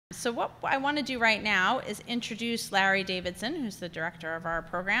So what I want to do right now is introduce Larry Davidson, who's the director of our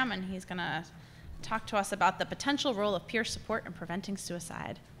program, and he's going to talk to us about the potential role of peer support in preventing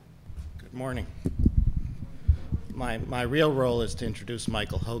suicide. Good morning. My real role is to introduce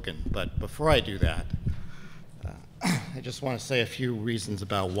Michael Hogan, but before I do that, I just want to say a few reasons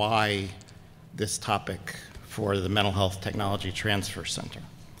about why this topic for the Mental Health Technology Transfer Center.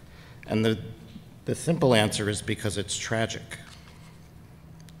 And the simple answer is because it's tragic.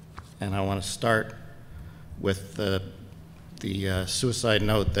 And I want to start with the suicide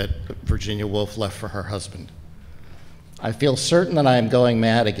note that Virginia Woolf left for her husband. I feel certain that I am going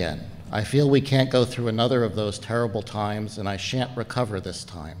mad again. I feel we can't go through another of those terrible times, and I shan't recover this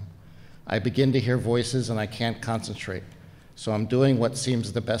time. I begin to hear voices and I can't concentrate, so I'm doing what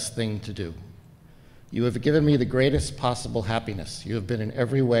seems the best thing to do. You have given me the greatest possible happiness. You have been in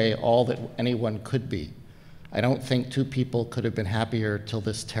every way all that anyone could be. I don't think two people could have been happier till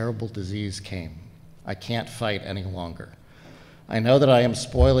this terrible disease came. I can't fight any longer. I know that I am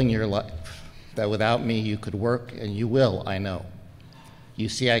spoiling your life, that without me you could work, and you will, I know. You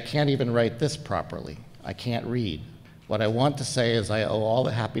see, I can't even write this properly. I can't read. What I want to say is I owe all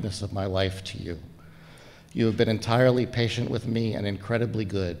the happiness of my life to you. You have been entirely patient with me and incredibly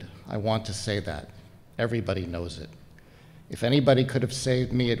good. I want to say that. Everybody knows it. If anybody could have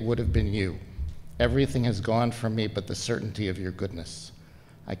saved me, it would have been you. Everything has gone from me but the certainty of your goodness.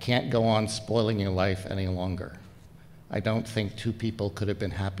 I can't go on spoiling your life any longer. I don't think two people could have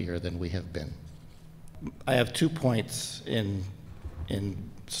been happier than we have been. I have 2 points in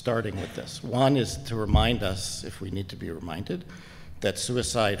starting with this. One is to remind us, if we need to be reminded, that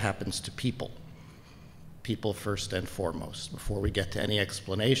suicide happens to people. People first and foremost. Before we get to any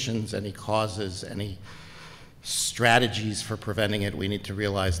explanations, any causes, any strategies for preventing it, we need to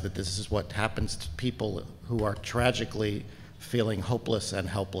realize that this is what happens to people who are tragically feeling hopeless and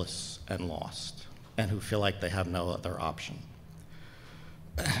helpless and lost, and who feel like they have no other option.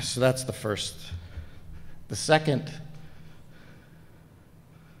 So that's the first. The second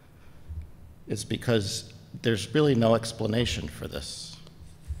is because there's really no explanation for this.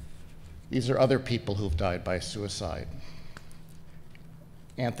 These are other people who've died by suicide.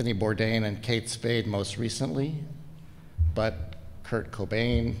 Anthony Bourdain and Kate Spade most recently, but Kurt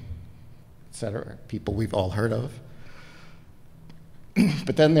Cobain, et cetera, people we've all heard of.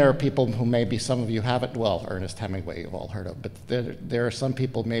 But then there are people who maybe some of you haven't, well, Ernest Hemingway you've all heard of, but there are some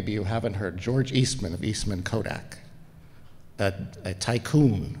people maybe you haven't heard. George Eastman of Eastman Kodak, a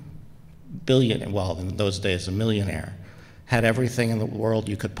tycoon, well, in those days, a millionaire, had everything in the world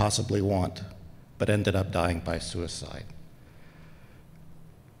you could possibly want, but ended up dying by suicide.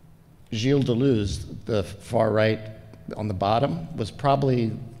 Gilles Deleuze, the far right on the bottom, was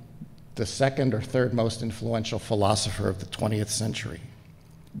probably the second or third most influential philosopher of the 20th century.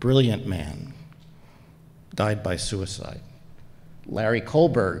 Brilliant man, died by suicide. Larry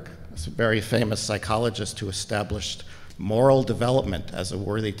Kohlberg, a very famous psychologist who established moral development as a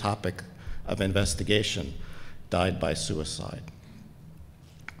worthy topic of investigation, died by suicide.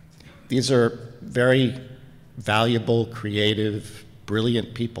 These are very valuable, creative,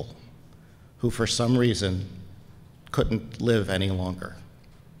 brilliant people who for some reason couldn't live any longer.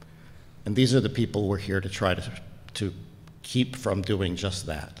 And these are the people we're here to try to keep from doing just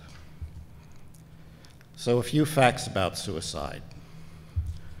that. So a few facts about suicide.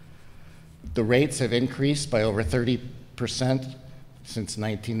 The rates have increased by over 30% since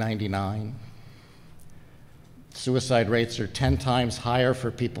 1999. Suicide rates are 10 times higher for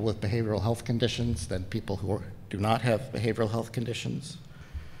people with behavioral health conditions than people who do not have behavioral health conditions.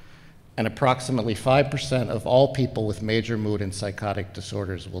 And approximately 5% of all people with major mood and psychotic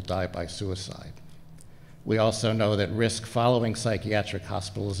disorders will die by suicide. We also know that risk following psychiatric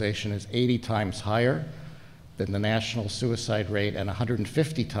hospitalization is 80 times higher than the national suicide rate and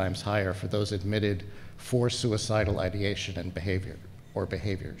 150 times higher for those admitted for suicidal ideation and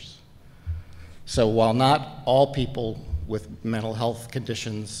behaviors. So while not all people with mental health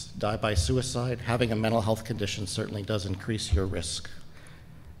conditions die by suicide, having a mental health condition certainly does increase your risk.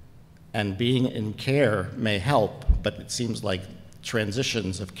 And being in care may help, but it seems like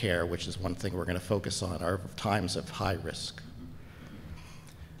transitions of care, which is one thing we're going to focus on, are times of high risk.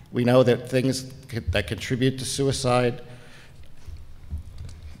 We know that things that contribute to suicide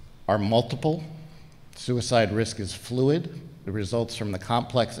are multiple. Suicide risk is fluid. It results from the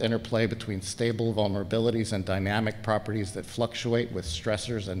complex interplay between stable vulnerabilities and dynamic properties that fluctuate with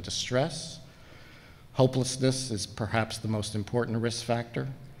stressors and distress. Hopelessness is perhaps the most important risk factor,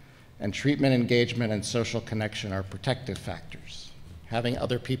 and treatment engagement and social connection are protective factors. Having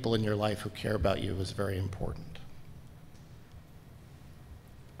other people in your life who care about you is very important.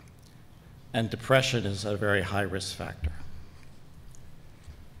 and depression is a very high risk factor.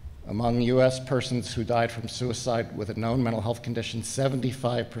 Among US persons who died from suicide with a known mental health condition,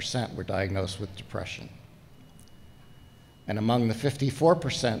 75% were diagnosed with depression. And among the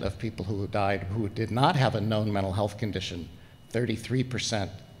 54% of people who died who did not have a known mental health condition, 33%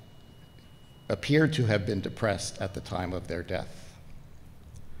 appeared to have been depressed at the time of their death.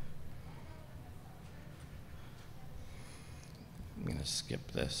 I'm going to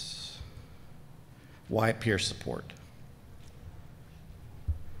skip this. Why peer support?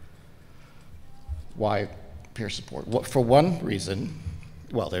 Why peer support? Well, for one reason,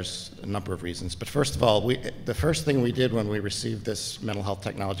 well, there's a number of reasons, but first of all, the first thing we did when we received this Mental Health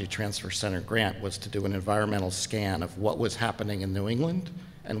Technology Transfer Center grant was to do an environmental scan of what was happening in New England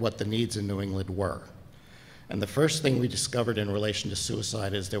and what the needs in New England were. And the first thing we discovered in relation to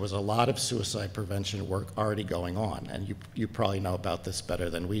suicide is there was a lot of suicide prevention work already going on, and you probably know about this better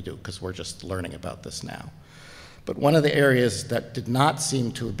than we do because we're just learning about this now. But one of the areas that did not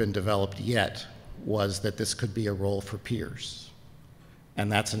seem to have been developed yet was that this could be a role for peers. And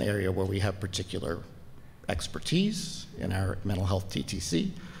that's an area where we have particular expertise in our mental health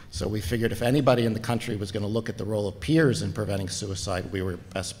TTC. So we figured if anybody in the country was going to look at the role of peers in preventing suicide, we were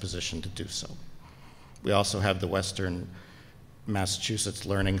best positioned to do so. We also have the Western Massachusetts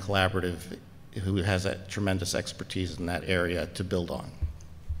Learning Collaborative, who has a tremendous expertise in that area to build on.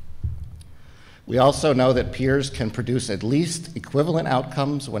 We also know that peers can produce at least equivalent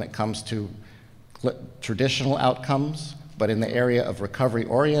outcomes when it comes to traditional outcomes, but in the area of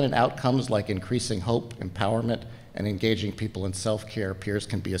recovery-oriented outcomes like increasing hope, empowerment, and engaging people in self-care, peers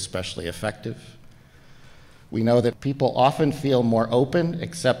can be especially effective. We know that people often feel more open,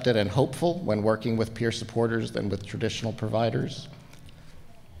 accepted, and hopeful when working with peer supporters than with traditional providers.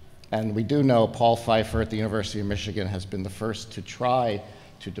 And we do know Paul Pfeiffer at the University of Michigan has been the first to try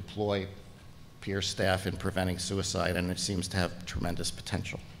to deploy peer staff in preventing suicide, and it seems to have tremendous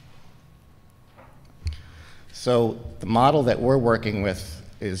potential. So the model that we're working with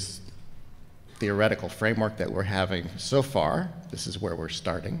is theoretical framework that we're having so far. This is where we're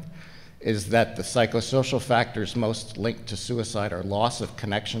starting, is that the psychosocial factors most linked to suicide are loss of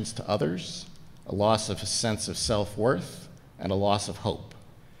connections to others, a loss of a sense of self-worth, and a loss of hope.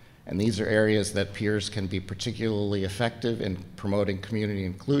 And these are areas that peers can be particularly effective in promoting community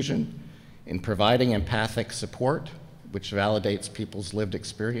inclusion, in providing empathic support, which validates people's lived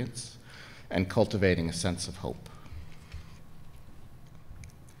experience, and cultivating a sense of hope.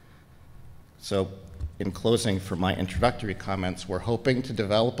 So in closing, for my introductory comments, we're hoping to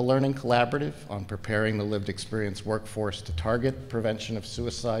develop a learning collaborative on preparing the lived experience workforce to target prevention of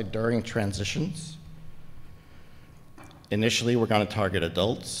suicide during transitions. Initially, we're going to target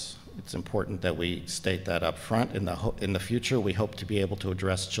adults. It's important that we state that up front. In the future, we hope to be able to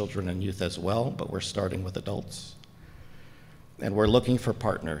address children and youth as well, but we're starting with adults. And we're looking for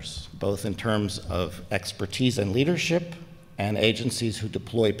partners, both in terms of expertise and leadership, and agencies who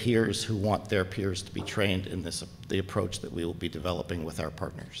deploy peers who want their peers to be trained in the approach that we will be developing with our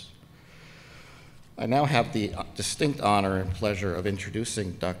partners. I now have the distinct honor and pleasure of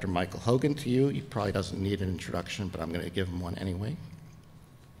introducing Dr. Michael Hogan to you. He probably doesn't need an introduction, but I'm going to give him one anyway.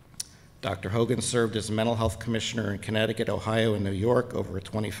 Dr. Hogan served as mental health commissioner in Connecticut, Ohio, and New York over a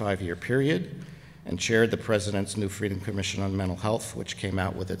 25-year period, and chaired the President's New Freedom Commission on Mental Health, which came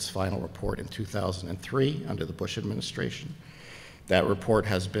out with its final report in 2003 under the Bush administration. That report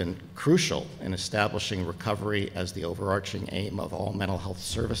has been crucial in establishing recovery as the overarching aim of all mental health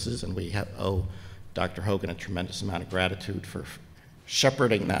services, and we owe Dr. Hogan a tremendous amount of gratitude for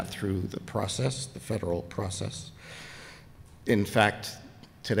shepherding that through the process, the federal process. In fact,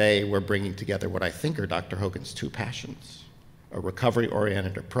 today we're bringing together what I think are Dr. Hogan's two passions: a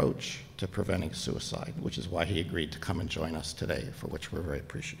recovery-oriented approach to preventing suicide, which is why he agreed to come and join us today, for which we're very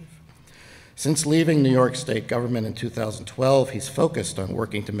appreciative. Since leaving New York State government in 2012, he's focused on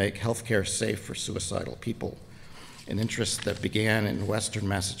working to make healthcare safe for suicidal people, an interest that began in Western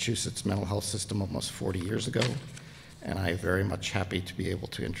Massachusetts mental health system almost 40 years ago, and I'm very much happy to be able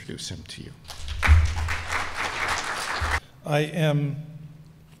to introduce him to you. I am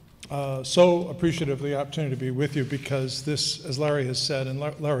so appreciative of the opportunity to be with you because this, as Larry has said, and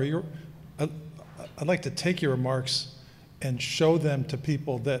Larry, I'd like to take your remarks and show them to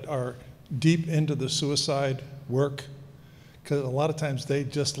people that are deep into the suicide work, because a lot of times they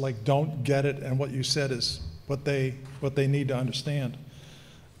just don't get it, and what you said is what they need to understand.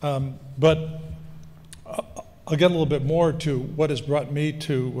 But I'll get a little bit more to what has brought me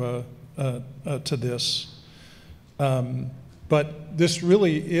to this. But this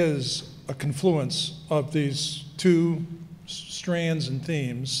really is a confluence of these two strands and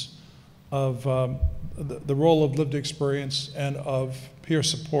themes the role of lived experience and of peer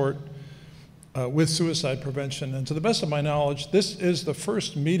support with suicide prevention. And to the best of my knowledge, this is the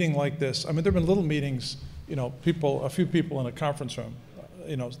first meeting like this. I mean, there have been little meetings, you know, a few people in a conference room,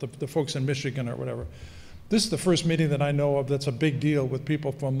 you know, the folks in Michigan or whatever. This is the first meeting that I know of that's a big deal with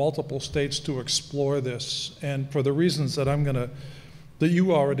people from multiple states to explore this. And for the reasons that that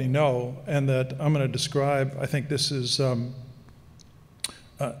you already know and that I'm going to describe, I think this is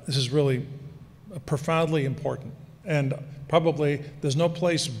really profoundly important. And probably there's no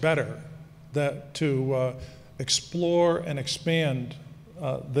place better to explore and expand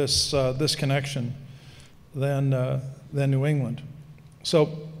this connection than New England.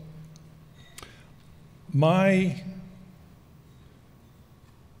 So my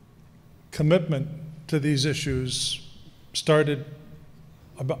commitment to these issues started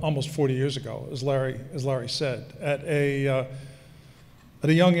about almost 40 years ago, as Larry said. At a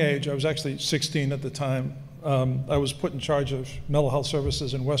young age, I was actually 16 at the time, I was put in charge of mental health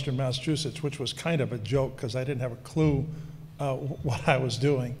services in Western Massachusetts, which was kind of a joke because I didn't have a clue what I was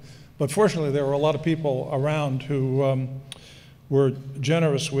doing. But fortunately, there were a lot of people around who were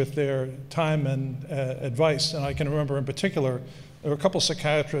generous with their time and advice. And I can remember in particular, there were a couple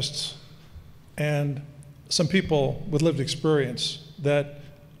psychiatrists and some people with lived experience that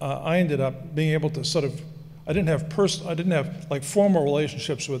I ended up being able to sort of, I didn't have like formal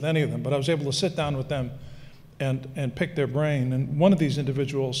relationships with any of them, but I was able to sit down with them and pick their brain. And one of these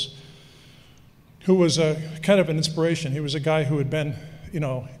individuals, who was a kind of an inspiration, he was a guy who had been, you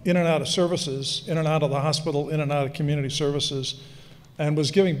know, in and out of services, in and out of the hospital, in and out of community services, and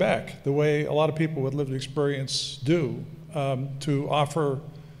was giving back the way a lot of people with lived experience do, to offer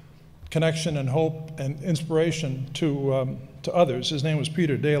connection and hope and inspiration to others. His name was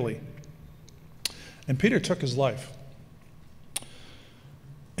Peter Daly. And Peter took his life.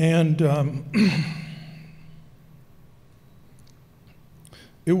 And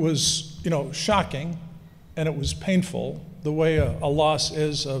it was, you know, shocking, and it was painful, the way a loss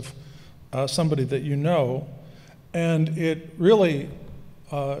is of somebody that you know. And it really,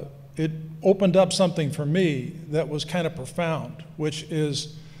 it opened up something for me that was kind of profound, which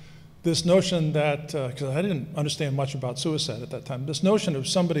is this notion that, because I didn't understand much about suicide at that time, this notion of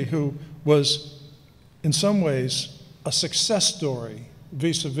somebody who was in some ways a success story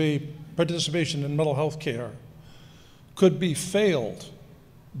vis-a-vis participation in mental health care could be failed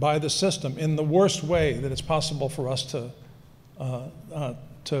by the system in the worst way that it's possible for us to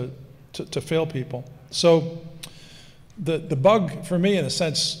fail people. So the bug for me, in a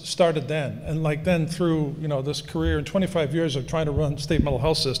sense, started then. And like then through, you know, this career in 25 years of trying to run state mental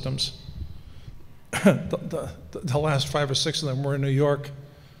health systems, the last 5 or 6 of them were in New York,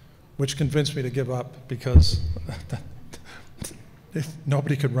 which convinced me to give up because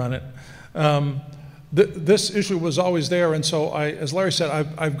nobody could run it. This issue was always there, and so as Larry said,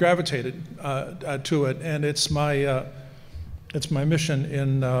 I've gravitated to it, and it's my mission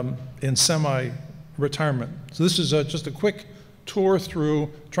in semi-retirement. So this is just a quick tour through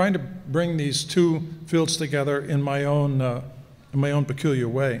trying to bring these two fields together in my own peculiar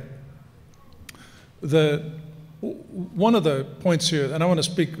way. One of the points here, and I want to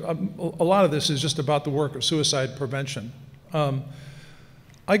speak, a lot of this is just about the work of suicide prevention.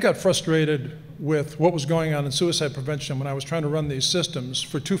 I got frustrated with what was going on in suicide prevention when I was trying to run these systems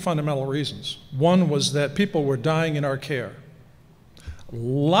for 2 fundamental reasons. One was that people were dying in our care.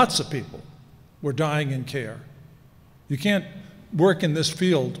 Lots of people were dying in care. You can't work in this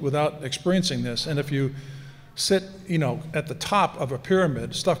field without experiencing this, and if you sit, you know, at the top of a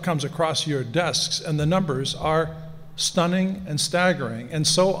pyramid, stuff comes across your desks, and the numbers are stunning and staggering. And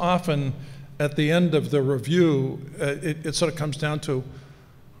so often, at the end of the review, it sort of comes down to,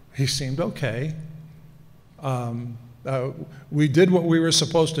 he seemed okay. We did what we were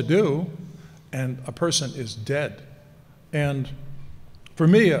supposed to do, and a person is dead. And for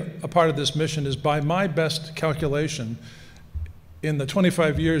me, a part of this mission is, by my best calculation, in the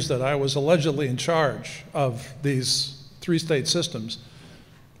 25 years that I was allegedly in charge of these 3 state systems,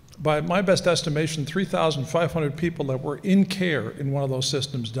 by my best estimation, 3,500 people that were in care in one of those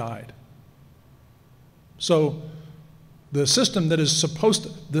systems died. So the system that is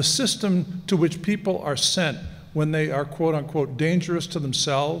the system to which people are sent when they are quote unquote dangerous to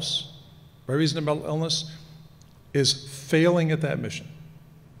themselves by reason of mental illness is failing at that mission.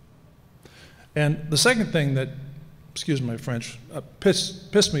 And the second thing that, excuse my French,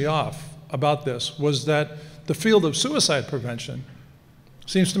 pissed me off about this was that the field of suicide prevention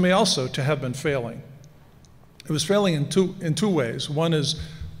seems to me also to have been failing. It was failing in two ways. One is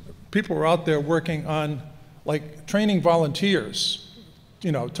people were out there working on, like, training volunteers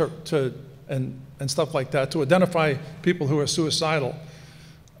you know, and stuff like that, to identify people who are suicidal,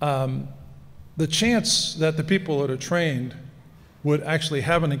 the chance that the people that are trained would actually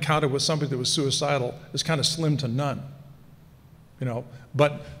have an encounter with somebody that was suicidal is kind of slim to none, you know.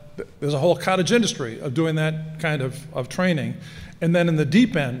 But there's a whole cottage industry of doing that kind of training. And then in the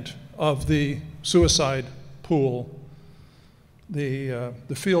deep end of the suicide pool, the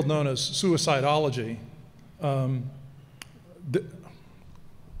field known as suicidology,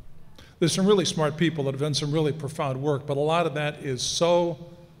 there's some really smart people that have done some really profound work, but a lot of that is so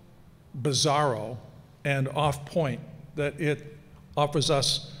bizarro and off point that it offers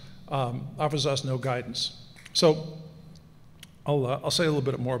us no guidance. So I'll say a little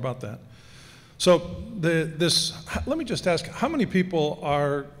bit more about that. So let me just ask, how many people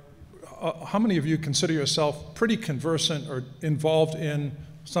are, how many of you consider yourself pretty conversant or involved in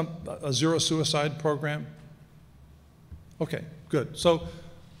a zero suicide program? Okay, good. So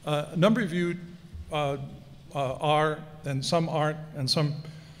a number of you are, and some aren't, and some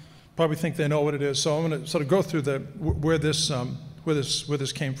probably think they know what it is. So I'm going to sort of go through where this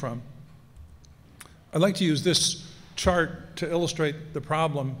came from. I'd like to use this chart to illustrate the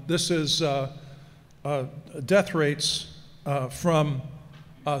problem. This is death rates from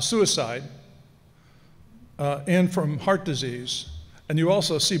suicide and from heart disease. And you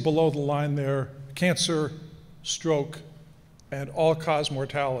also see below the line there cancer, stroke, and all-cause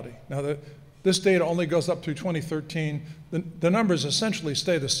mortality. Now, this data only goes up through 2013. The numbers essentially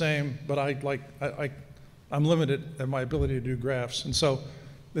stay the same, but I'm limited in my ability to do graphs. And so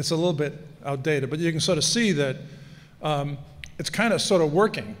it's a little bit outdated, but you can sort of see that it's kind of sort of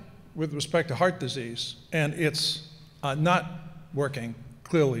working with respect to heart disease, and it's not working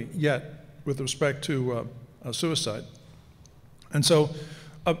clearly yet with respect to suicide. And so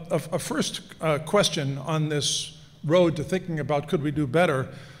a first question on this road to thinking about could we do better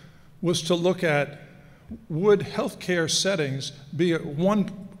was to look at, would healthcare settings be one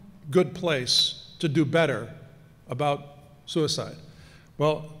good place to do better about suicide?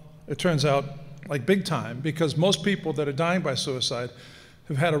 Well, it turns out like big time, because most people that are dying by suicide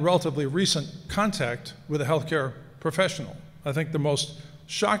have had a relatively recent contact with a healthcare professional. I think the most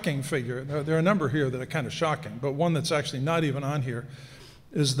shocking figure, there are a number here that are kind of shocking, but one that's actually not even on here,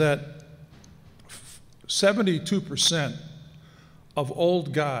 is that 72% of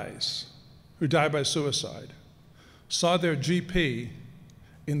old guys who die by suicide saw their GP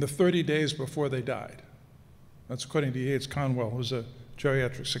in the 30 days before they died. That's according to Yates Conwell, who's a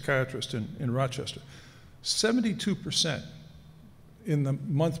geriatric psychiatrist in Rochester. 72% in the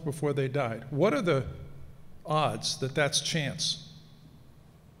month before they died. What are the odds that that's chance?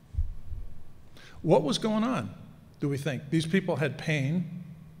 What was going on, do we think? These people had pain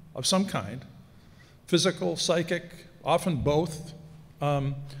of some kind, physical, psychic, often both.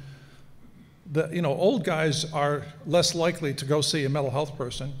 Old guys are less likely to go see a mental health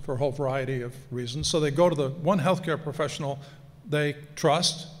person for a whole variety of reasons. So they go to the one healthcare professional they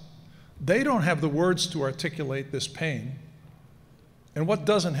trust. They don't have the words to articulate this pain. And what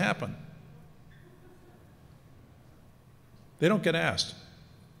doesn't happen? They don't get asked.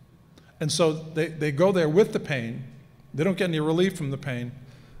 And so they go there with the pain. They don't get any relief from the pain.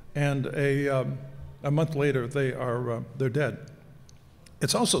 And a month later, they're dead.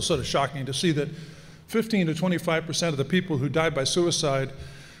 It's also sort of shocking to see that 15 to 25% of the people who died by suicide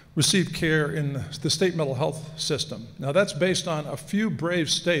receive care in the state mental health system. Now, that's based on a few brave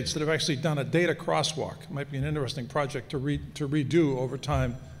states that have actually done a data crosswalk. It might be an interesting project to redo over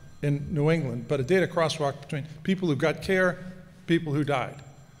time in New England, but a data crosswalk between people who got care, people who died.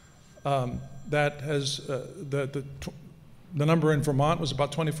 That has, the number in Vermont was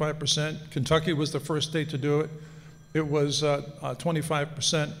about 25%. Kentucky was the first state to do it. It was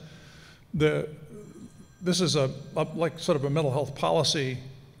 25%. This is like sort of a mental health policy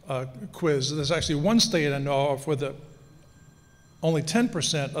quiz. There's actually one state I know of where only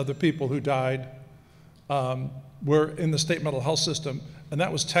 10% of the people who died were in the state mental health system, and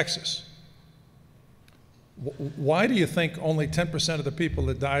that was Texas. Why do you think only 10% of the people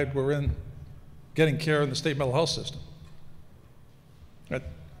that died were getting care in the state mental health system?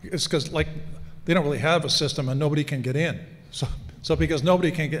 It's because they don't really have a system and nobody can get in. So because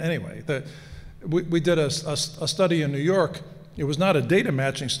nobody can get anyway. We did a study in New York. It was not a data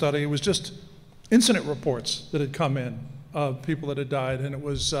matching study. It was just incident reports that had come in of people that had died, and it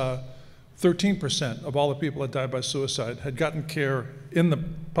was 13% of all the people that died by suicide had gotten care in the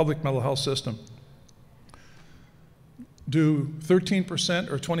public mental health system. Do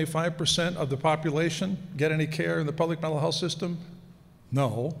 13% or 25% of the population get any care in the public mental health system?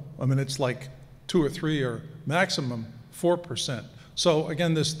 No. I mean, it's like 2 or 3 or maximum 4%. So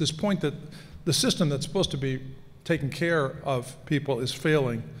again, this point that the system that's supposed to be taking care of people is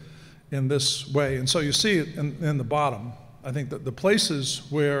failing in this way. And so you see it in the bottom. I think that the places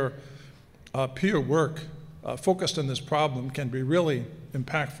where peer work focused on this problem can be really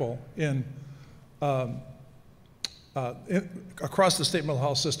impactful across the state mental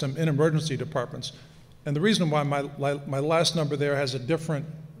health system in emergency departments. And the reason why my last number there has a different,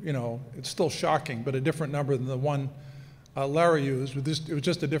 it's still shocking, but a different number than the one Larry used, it was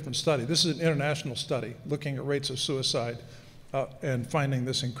just a different study. This is an international study looking at rates of suicide and finding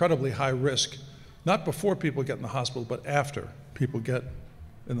this incredibly high risk, not before people get in the hospital, but after people get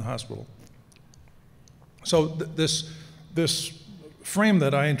in the hospital. So this frame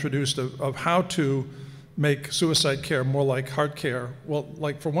that I introduced of how to make suicide care more like heart care, well,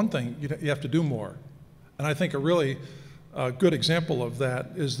 like for one thing, you have to do more. And I think a really good example of that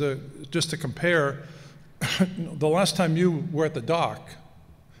is just to compare, the last time you were at the doc,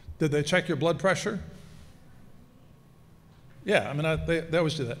 did they check your blood pressure? Yeah, I mean, they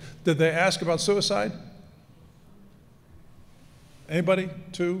always do that. Did they ask about suicide? Anybody?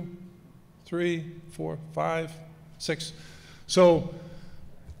 2, 3, 4, 5, 6? So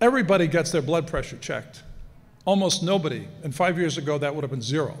everybody gets their blood pressure checked. Almost nobody. And 5 years ago, that would have been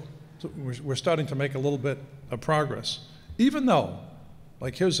 0. So we're starting to make a little bit of progress. Even though,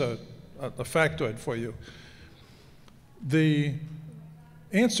 like here's a factoid for you. The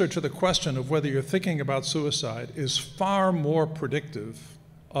answer to the question of whether you're thinking about suicide is far more predictive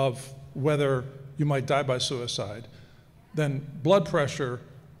of whether you might die by suicide than blood pressure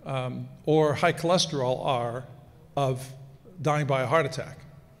or high cholesterol are of dying by a heart attack.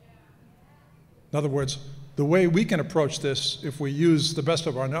 In other words, the way we can approach this, if we use the best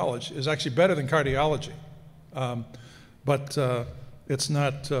of our knowledge, is actually better than cardiology. But it's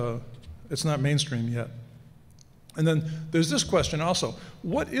not mainstream yet. And then there's this question also.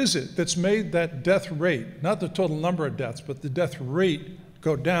 What is it that's made that death rate, not the total number of deaths, but the death rate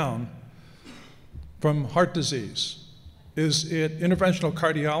go down from heart disease? Is it interventional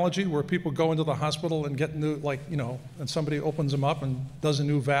cardiology, where people go into the hospital and get new, and somebody opens them up and does a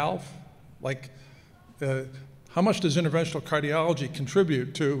new valve? How much does interventional cardiology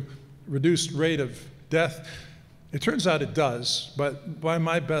contribute to reduced rate of death? It turns out it does, but by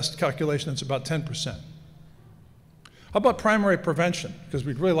my best calculation, it's about 10%. How about primary prevention? Because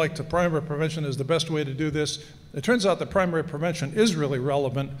we'd really like to, primary prevention is the best way to do this. It turns out that primary prevention is really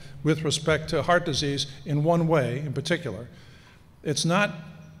relevant with respect to heart disease in one way in particular. It's not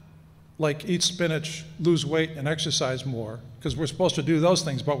like eat spinach, lose weight, and exercise more, because we're supposed to do those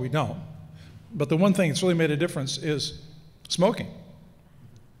things, but we don't. But the one thing that's really made a difference is smoking.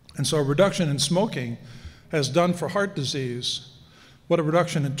 And so a reduction in smoking has done for heart disease what a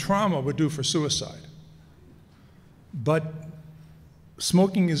reduction in trauma would do for suicide. But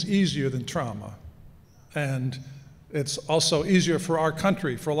smoking is easier than trauma. And it's also easier for our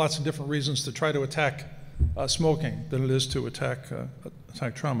country, for lots of different reasons, to try to attack smoking than it is to attack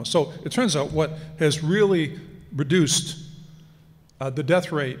trauma. So it turns out what has really reduced the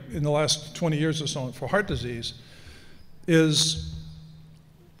death rate in the last 20 years or so for heart disease is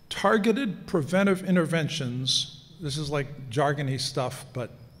targeted preventive interventions. This is like jargony stuff,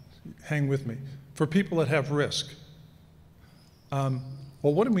 but hang with me. For people that have risk.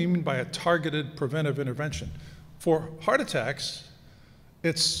 Well, what do we mean by a targeted preventive intervention? For heart attacks,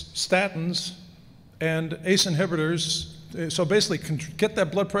 it's statins and ACE inhibitors. So basically, get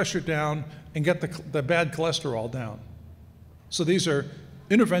that blood pressure down and get the bad cholesterol down. So these are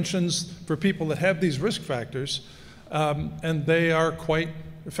interventions for people that have these risk factors, and they are quite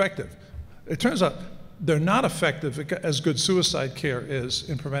effective. It turns out they're not effective as good suicide care is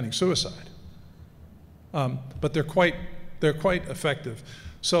in preventing suicide, but they're quite effective.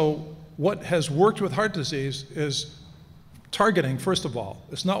 So what has worked with heart disease is targeting, first of all.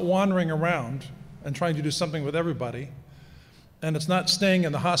 It's not wandering around and trying to do something with everybody, and it's not staying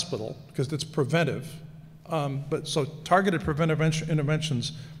in the hospital because it's preventive. But so targeted preventive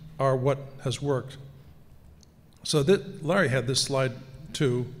interventions are what has worked. So Larry had this slide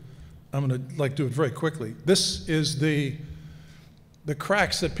too. I'm going to do it very quickly. This is the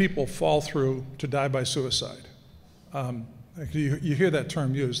cracks that people fall through to die by suicide. You hear that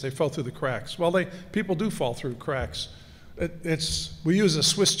term used, they fell through the cracks. Well, people do fall through cracks. We use a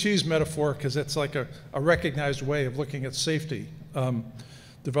Swiss cheese metaphor because it's like a recognized way of looking at safety,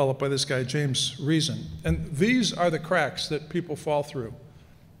 developed by this guy, James Reason. And these are the cracks that people fall through.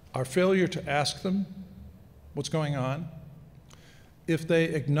 Our failure to ask them what's going on. If they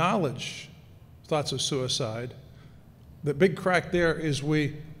acknowledge thoughts of suicide, the big crack there is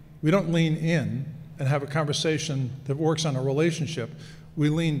we don't lean in and have a conversation that works on a relationship, we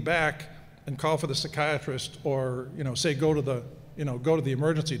lean back and call for the psychiatrist, or say go to the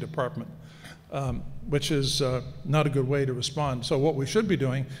emergency department, which is not a good way to respond. So what we should be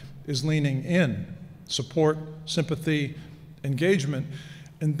doing is leaning in, support, sympathy, engagement,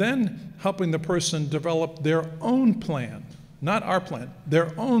 and then helping the person develop their own plan, not our plan,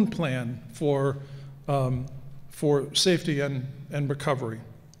 their own plan for safety and recovery.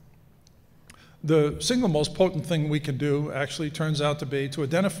 The single most potent thing we can do actually turns out to be to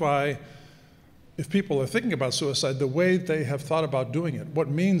identify, if people are thinking about suicide, the way they have thought about doing it. What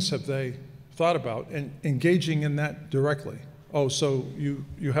means have they thought about, and engaging in that directly. Oh, so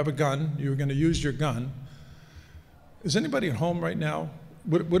you have a gun, you're going to use your gun. Is anybody at home right now?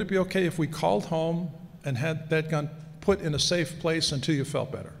 Would it be okay if we called home and had that gun put in a safe place until you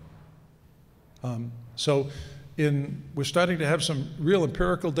felt better? We're starting to have some real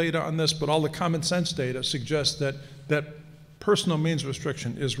empirical data on this, but all the common sense data suggests that personal means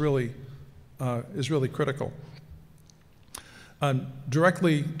restriction is really critical.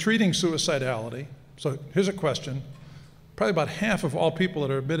 Directly treating suicidality. So here's a question. Probably about half of all people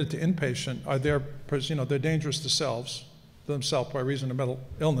that are admitted to inpatient are there, they're dangerous to themselves by reason of mental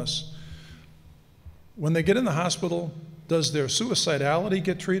illness. When they get in the hospital, does their suicidality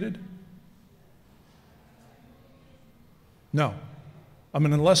get treated? No. I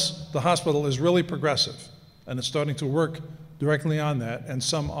mean, unless the hospital is really progressive and it's starting to work directly on that, and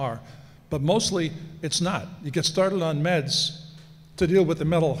some are. But mostly it's not. You get started on meds to deal with the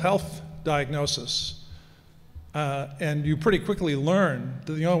mental health diagnosis, and you pretty quickly learn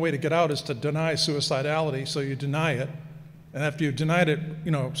that the only way to get out is to deny suicidality, so you deny it. And after you've denied it,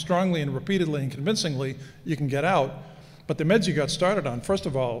 strongly and repeatedly and convincingly, you can get out. But the meds you got started on, first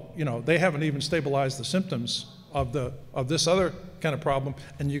of all, they haven't even stabilized the symptoms of this other kind of problem,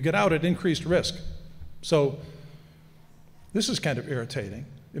 and you get out at increased risk. So this is kind of irritating.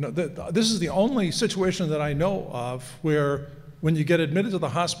 This is the only situation that I know of where, when you get admitted to the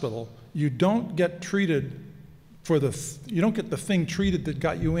hospital, you don't get treated you don't get the thing treated that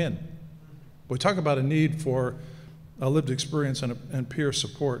got you in. We talk about a need for a lived experience and peer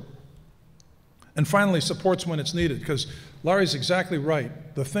support. And finally, supports when it's needed, because Larry's exactly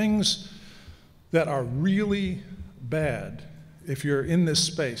right. The things that are really bad, if you're in this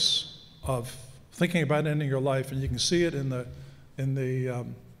space of thinking about ending your life, and you can see it in the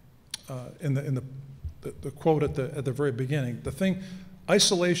quote at the very beginning,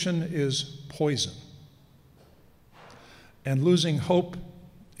 isolation is poison, and losing hope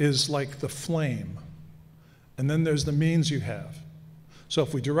is like the flame, and then there's the means you have. So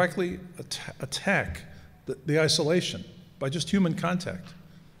if we directly attack the isolation by just human contact,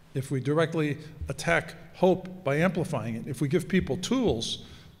 if we directly attack hope by amplifying it, if we give people tools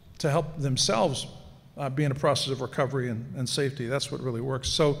to help themselves be in a process of recovery and safety, that's what really works.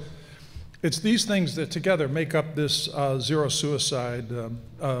 So it's these things that together make up this zero suicide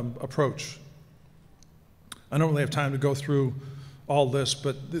approach. I don't really have time to go through all this,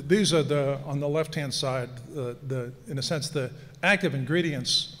 but these are on the left-hand side, in a sense, the active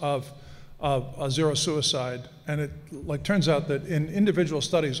ingredients of zero suicide. And it turns out that in individual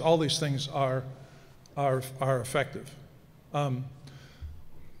studies, all these things are effective.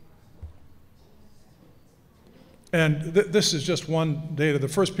 This is just one data. The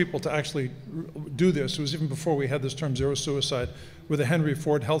first people to actually do this, it was even before we had this term zero suicide, with the Henry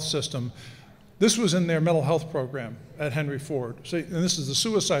Ford Health System. This was in their mental health program at Henry Ford. So, and this is the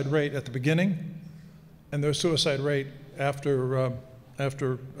suicide rate at the beginning and their suicide rate after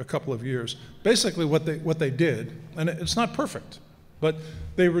a couple of years. Basically what they did, and it's not perfect, but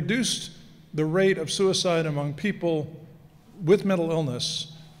they reduced the rate of suicide among people with mental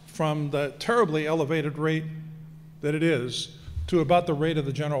illness from the terribly elevated rate that it is to about the rate of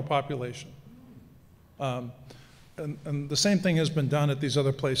the general population. And the same thing has been done at these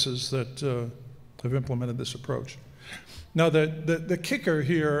other places that have implemented this approach. Now the kicker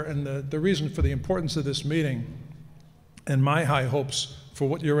here, and the reason for the importance of this meeting and my high hopes for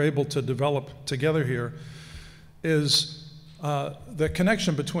what you're able to develop together here, is the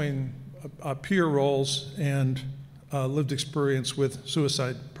connection between peer roles and lived experience with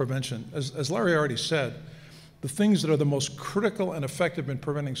suicide prevention. As Larry already said, the things that are the most critical and effective in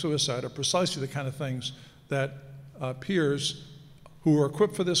preventing suicide are precisely the kind of things that peers who are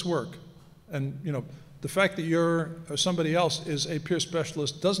equipped for this work, and the fact that you're or somebody else is a peer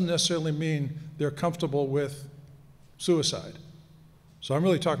specialist doesn't necessarily mean they're comfortable with suicide. So I'm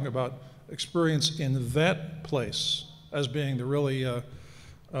really talking about experience in that place as being the really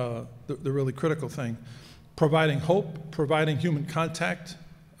critical thing. Providing hope, providing human contact,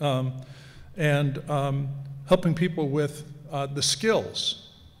 and helping people with the skills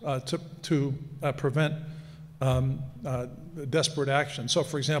to prevent desperate action. So,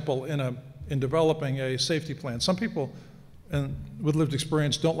 for example, in developing a safety plan, some people with lived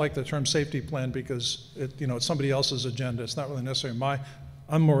experience don't like the term safety plan because it's somebody else's agenda. It's not really necessarily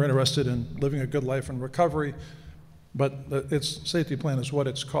I'm more interested in living a good life and recovery, but its safety plan is what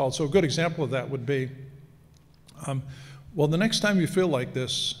it's called. So a good example of that would be, well, the next time you feel like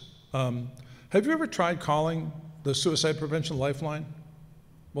this, have you ever tried calling the Suicide Prevention Lifeline?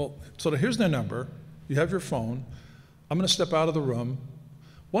 Well, so here's their number. You have your phone. I'm going to step out of the room.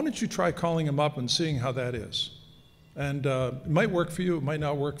 Why don't you try calling them up and seeing how that is? And it might work for you, it might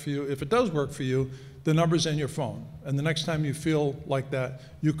not work for you. If it does work for you, the number's in your phone. And the next time you feel like that,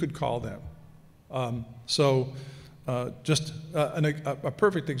 you could call them. Just a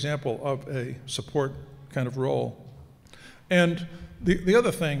perfect example of a support kind of role. And the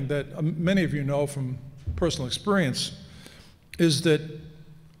other thing that many of you know from personal experience is that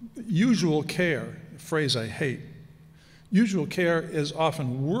usual care, a phrase I hate, usual care is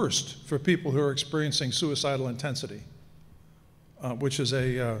often worst for people who are experiencing suicidal intensity, which is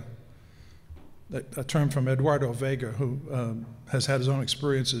a term from Eduardo Vega, who has had his own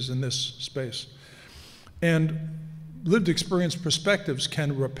experiences in this space. And lived experience perspectives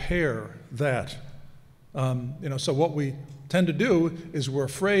can repair that. So what we tend to do is we're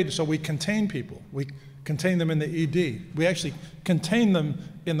afraid, so we contain people. We contain them in the ED. We actually contain them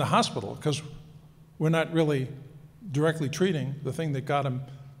in the hospital because we're not really directly treating the thing that got them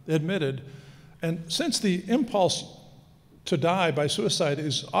admitted. And since the impulse to die by suicide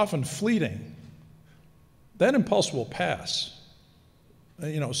is often fleeting, that impulse will pass.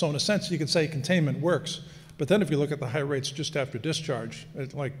 So in a sense, you could say containment works. But then if you look at the high rates just after discharge,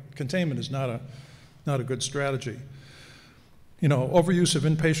 containment is not a good strategy. Overuse of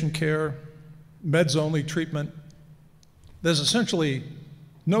inpatient care, meds-only treatment. There's essentially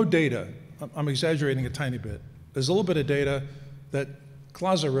no data. I'm exaggerating a tiny bit. There's a little bit of data that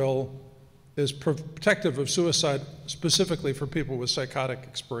Clozaril is protective of suicide specifically for people with psychotic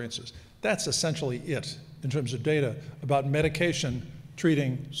experiences. That's essentially it in terms of data about medication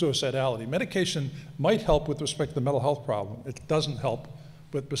treating suicidality. Medication might help with respect to the mental health problem. It doesn't help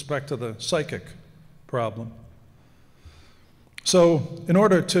with respect to the psychic problem. So in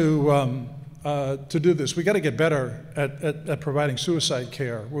order to do this, we got to get better at providing suicide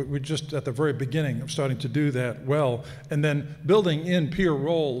care. We're just at the very beginning of starting to do that well, and then building in peer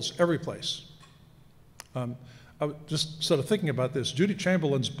roles every place. I was just sort of thinking about this. Judy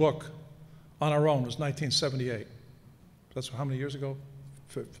Chamberlain's book, On Our Own, was 1978. That's how many years ago?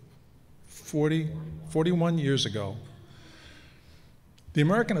 41 years ago. The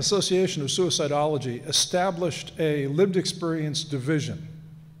American Association of Suicidology established a lived experience division.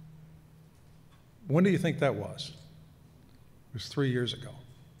 When do you think that was? It was 3 years ago.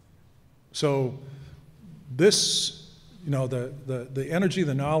 So this, the energy,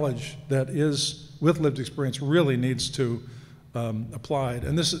 the knowledge that is with lived experience really needs to applied.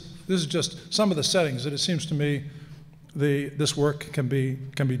 And this is just some of the settings that it seems to me this work can be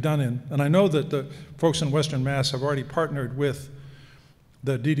done in. And I know that the folks in Western Mass have already partnered with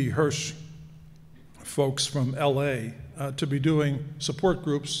the D.D. Hirsch folks from LA to be doing support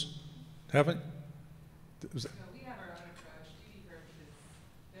groups. Haven't? No, we have our own approach. D.D. Hirsch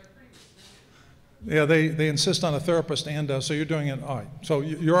they're pretty restricted. Yeah, they insist on a therapist, and so you're doing it. All right. So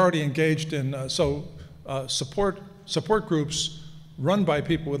you're already engaged in support groups run by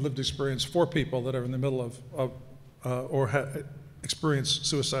people with lived experience for people that are in the middle of or experience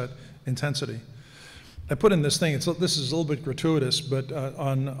suicide intensity. I put in this thing, this is a little bit gratuitous, but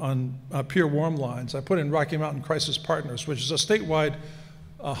on peer warm lines, I put in Rocky Mountain Crisis Partners, which is a statewide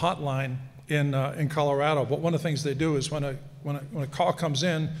hotline in Colorado. But one of the things they do is when a call comes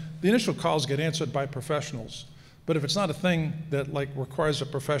in, the initial calls get answered by professionals. But if it's not a thing that requires a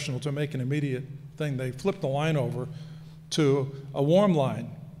professional to make an immediate thing, they flip the line over to a warm line.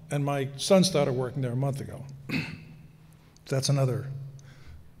 And my son started working there a month ago. That's another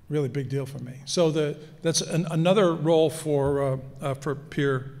really big deal for me. So that's another role for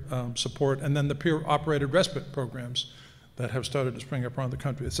peer support, and then the peer-operated respite programs that have started to spring up around the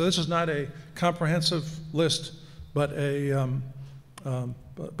country. So this is not a comprehensive list, but a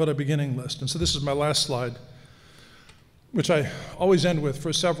beginning list. And so this is my last slide, which I always end with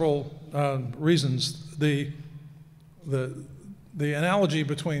for several reasons. The analogy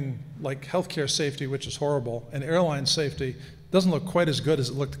between healthcare safety, which is horrible, and airline safety doesn't look quite as good as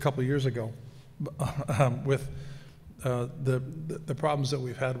it looked a couple of years ago with the problems that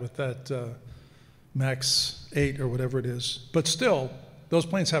we've had with that MAX 8 or whatever it is. But still, those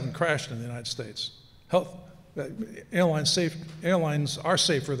planes haven't crashed in the United States. Airlines are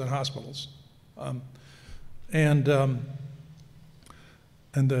safer than hospitals. And the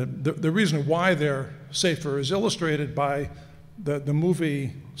reason why they're safer is illustrated by the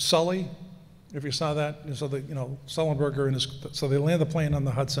movie Sully, if you saw that. So Sullenberger and so they land the plane on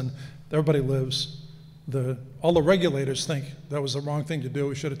the Hudson, everybody lives. All the regulators think that was the wrong thing to do,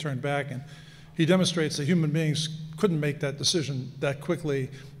 we should have turned back, and he demonstrates that human beings couldn't make that decision that quickly,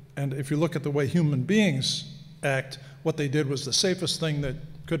 and if you look at the way human beings act, what they did was the safest thing that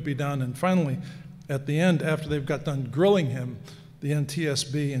could be done. And finally, at the end, after they've got done grilling him, the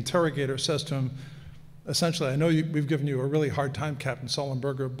NTSB interrogator says to him, essentially, I know we've given you a really hard time, Captain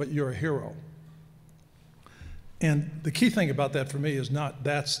Sullenberger, but you're a hero. And the key thing about that for me is not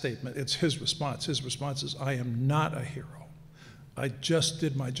that statement, it's his response. His response is, I am not a hero. I just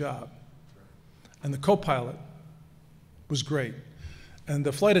did my job. And the co-pilot was great. And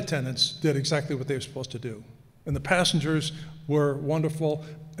the flight attendants did exactly what they were supposed to do. And the passengers were wonderful,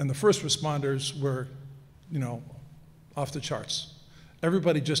 and the first responders were, off the charts.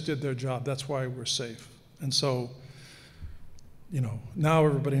 Everybody just did their job. That's why we're safe. And so, now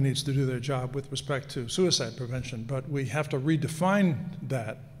everybody needs to do their job with respect to suicide prevention, but we have to redefine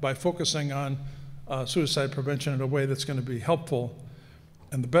that by focusing on suicide prevention in a way that's going to be helpful.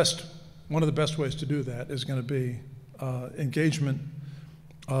 And one of the best ways to do that is going to be engagement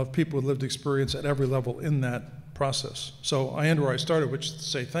of people with lived experience at every level in that process. So I end where I started, which is to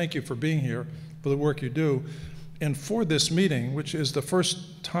say thank you for being here, for the work you do, and for this meeting, which is the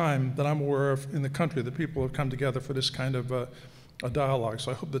first time that I'm aware of in the country that people have come together for this kind of a dialogue.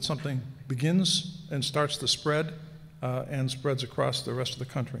 So I hope that something begins and starts to spread and spreads across the rest of the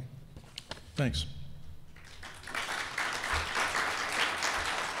country. Thanks.